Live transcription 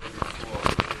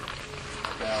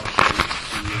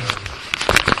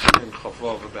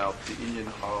Vav about the union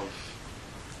of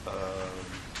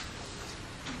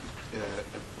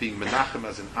being Menachem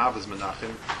as in Av's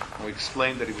Menachem, and we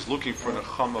explained that he was looking for an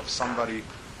acham of somebody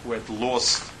who had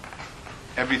lost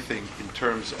everything in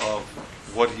terms of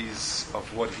what he's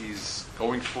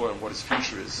going for and what his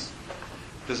future is.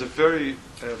 There's a very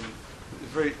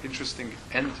interesting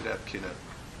end to that Kinnah.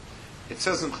 It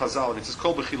says in Chazal, it says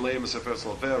Kol b'chileim esefer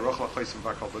salveh roch lachaysim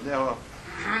v'akal b'neha.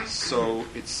 So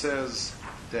it says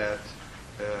that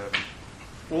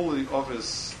all the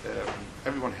others,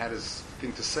 everyone had his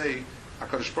thing to say.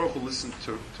 HaKadosh Baruch Hu listened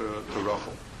to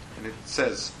Rachel, and it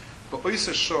says,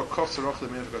 "Ba'oiseh shor koch tzarach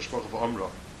le'min HaKadosh Baruch Hu v'amra,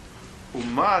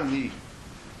 u'ma'ani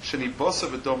sheni bosa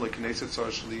v'dom le'kneset tzar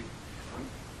sheli."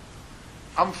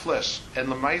 I'm flesh, and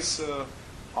l'maisa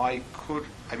I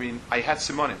had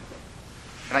simonim,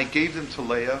 and I gave them to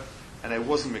Leah, and I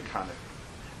wasn't mekanik.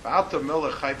 V'alta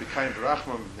melech chai b'kayim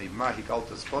v'rachma v'neima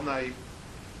higaltas bonai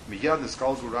miyad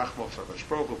nisgalgu rachma v'HaKadosh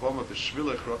Baruch Hu v'oma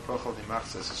v'shvilech Rachel nimach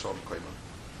says Yisrael b'koyma.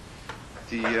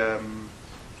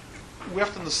 We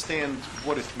have to understand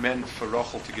what it meant for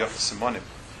Rachel to give the simonim.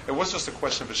 It was just a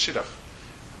question of a shidduch.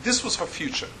 This was her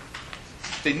future.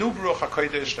 They knew Baruch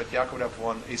HaKodesh that Yaakov would have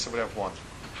one, Esau would have one.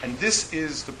 And this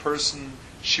is the person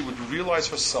she would realize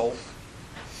herself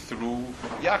through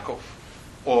Yaakov,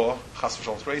 or Chas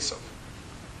v'shalom through Esau.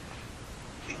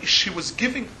 She was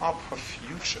giving up her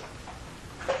future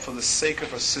for the sake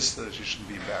of her sister, that she shouldn't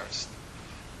be embarrassed.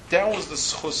 That was the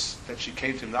schus that she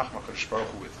came to Nachman HaKadosh Baruch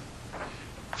Hu with.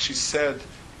 She said,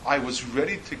 I was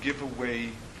ready to give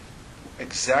away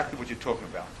exactly what you're talking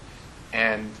about.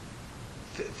 And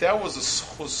that was a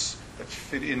schus that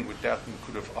fit in with that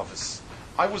Nikud of Avos.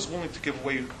 I was willing to give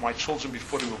away my children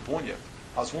before they were born yet.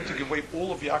 I was willing to give away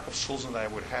all of Yaakov's children that I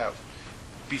would have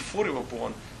before they were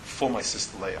born for my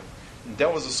sister Leah. And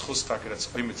that was a schus taka that's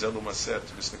Oymet Zeluma said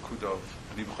to this Nikud of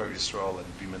B'Chor Yisrael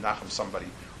and be Menachem, somebody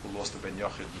who lost a Ben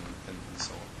Yochid and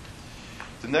so on.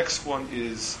 The next one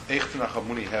is Eichten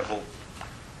Achamuni Hevel,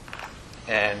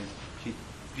 and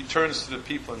he turns to the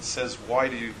people and says, why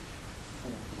do you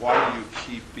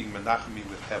keep being Menachem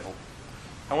with Hevel?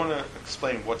 I want to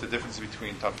explain what the difference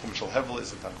between Tanchumin Shel Hevel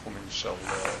is and Tanchumin Shel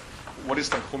what is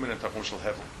Tanchumin and Tanchumin Shel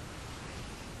Hevel.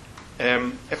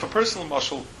 If a person,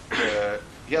 Mashal,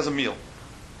 he has a meal,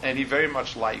 and he very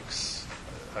much likes,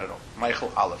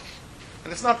 Michael Aleph,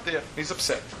 and it's not there, he's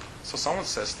upset. So someone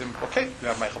says to him, okay, you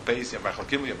have Michael Beis, you have Michael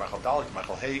Gimel, you have Michael Dalet, you have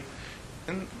Michael Hay,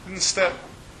 and instead,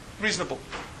 reasonable.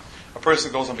 A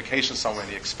person goes on vacation somewhere and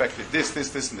he expected this, and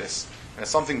this, and there's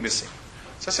something missing.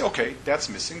 So I say, okay, that's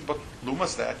missing, but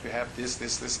Luma's that, you have this,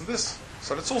 and this.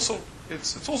 So it's also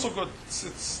good.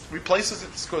 It's replaces it,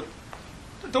 it's good.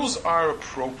 Those are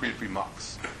appropriate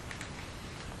remarks.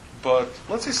 But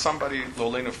let's say somebody,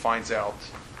 Lolena, finds out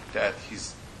that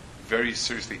he's very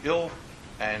seriously ill,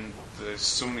 and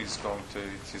soon he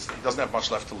doesn't have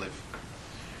much left to live.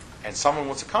 And someone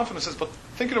wants to comfort him and says, but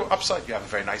think of it upside, you have a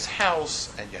very nice house,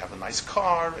 and you have a nice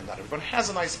car, and not everyone has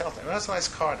a nice house, and everyone has a nice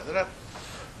car,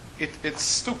 it's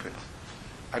stupid.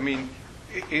 I mean,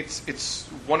 it's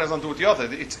one has nothing to do with the other.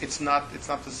 It's not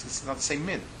the same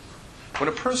min. When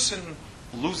a person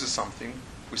loses something,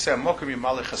 we say, I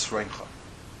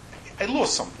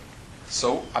lost something.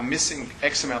 So I'm missing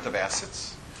X amount of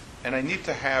assets, and I need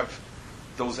to have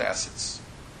those assets.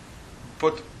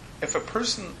 But if a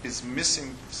person is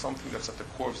missing something that's at the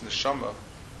core of his neshama,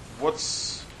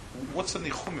 what's the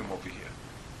nichumim over here?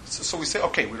 So we say,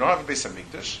 okay, we don't have a Beis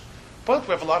Hamikdash, but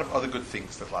we have a lot of other good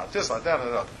things. There's a lot of this, a lot of that, a lot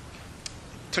of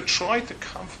that. To try to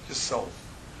comfort yourself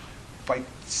by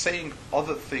saying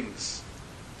other things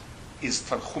is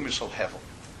Tanchumin Shel Hevel.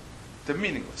 They're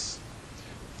meaningless.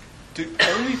 The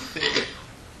only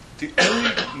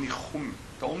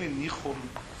nichum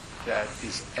that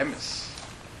is emes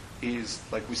is,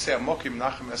 like we say, Amokim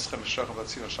Nachem Eschem Shechem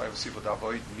Vatzir Shai V'Sivo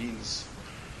Davoid, means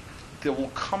there will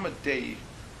come a day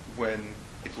when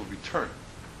it will return.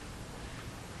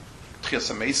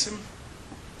 Tchias Mesim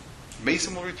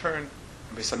will return,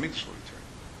 and Beis Hamikdash will return.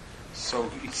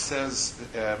 So it says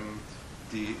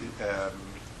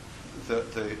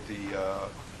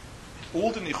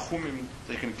all the nichumim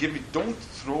they can give me, don't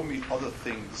throw me other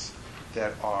things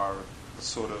that are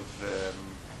sort of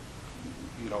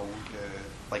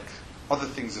like other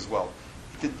things as well.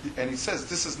 And he says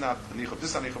this is not the nichum.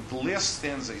 This is not nichum. The last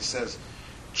stanza he says,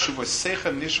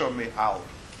 "Shuvasecha nishor me'al,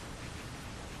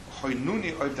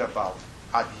 hoynuni oiv dabal,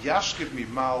 ad yashkiv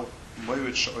mimal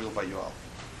moed she'oil vayoal."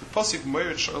 The pasuk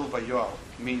moed she'oil vayoal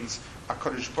means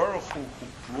HaKadosh Baruch Hu,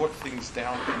 who brought things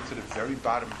down into the very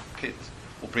bottom pit,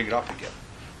 will bring it up again.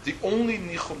 The only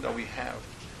nichum that we have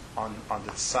on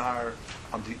the tsar,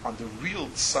 on the real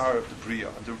tsar of the bria,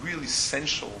 on the real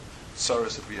essential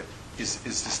tsaras of bria, is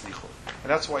this nichum. And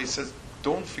that's why he says,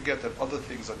 don't forget that other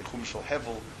things are nichum shel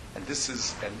hevel, and this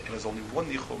is, and there's only one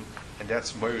nichum, and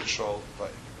that's moed shol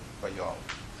by Yal.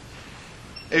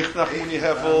 Eich nachmuni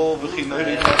hevel,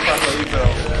 v'chinori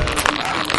hevel.